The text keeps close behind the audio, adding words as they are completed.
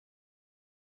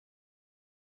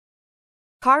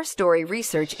Car Story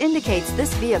research indicates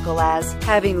this vehicle as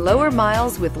having lower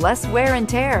miles with less wear and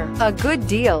tear, a good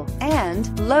deal,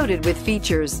 and loaded with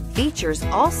features. Features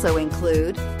also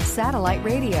include satellite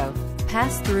radio,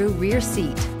 pass-through rear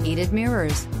seat, heated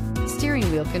mirrors,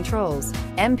 steering wheel controls,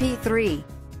 MP3.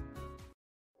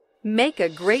 Make a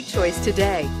great choice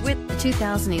today with the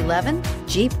 2011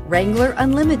 Jeep Wrangler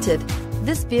Unlimited.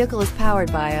 This vehicle is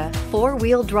powered by a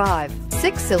 4-wheel drive,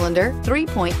 6-cylinder,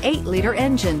 3.8-liter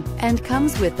engine and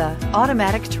comes with an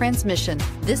automatic transmission.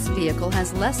 This vehicle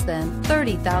has less than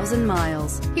 30,000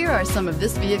 miles. Here are some of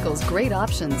this vehicle's great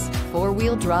options: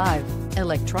 4-wheel drive,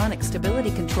 electronic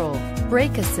stability control,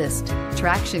 brake assist,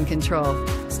 traction control,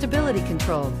 stability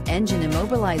control, engine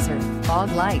immobilizer,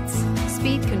 fog lights,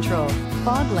 speed control,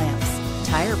 fog lamps,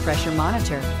 tire pressure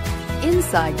monitor.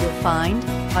 Inside you'll find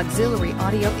auxiliary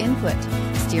audio input,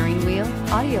 steering wheel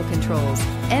audio controls,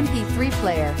 MP3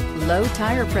 player, low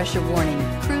tire pressure warning,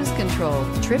 cruise control,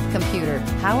 trip computer,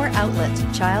 power outlet,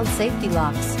 child safety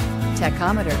locks,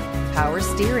 tachometer, power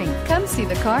steering. Come see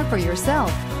the car for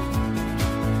yourself.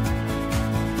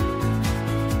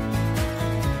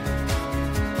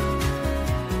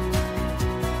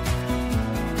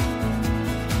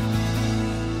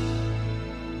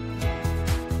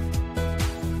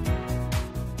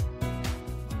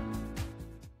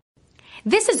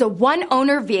 This is a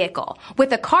one-owner vehicle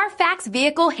with a CARFAX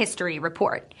Vehicle History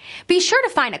Report. Be sure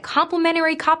to find a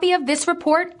complimentary copy of this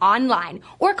report online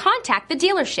or contact the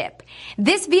dealership.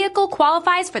 This vehicle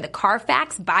qualifies for the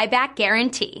CARFAX Buyback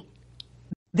Guarantee.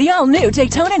 The all-new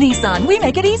Daytona Nissan. We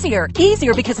make it easier.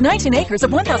 Easier because 19 acres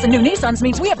of 1,000 new Nissans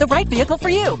means we have the right vehicle for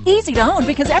you. Easy to own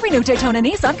because every new Daytona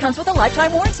Nissan comes with a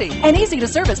lifetime warranty. And easy to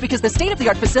service because the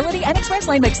state-of-the-art facility and express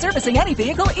lane makes servicing any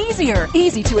vehicle easier.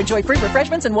 Easy to enjoy free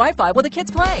refreshments and Wi-Fi while the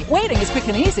kids play. Waiting is quick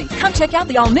and easy. Come check out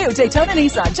the all-new Daytona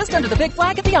Nissan just under the big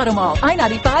flag at the Automall,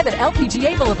 I-95 at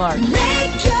LPGA Boulevard.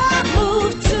 Make your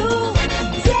move to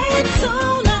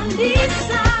Daytona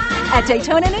Nissan. At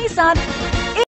Daytona Nissan.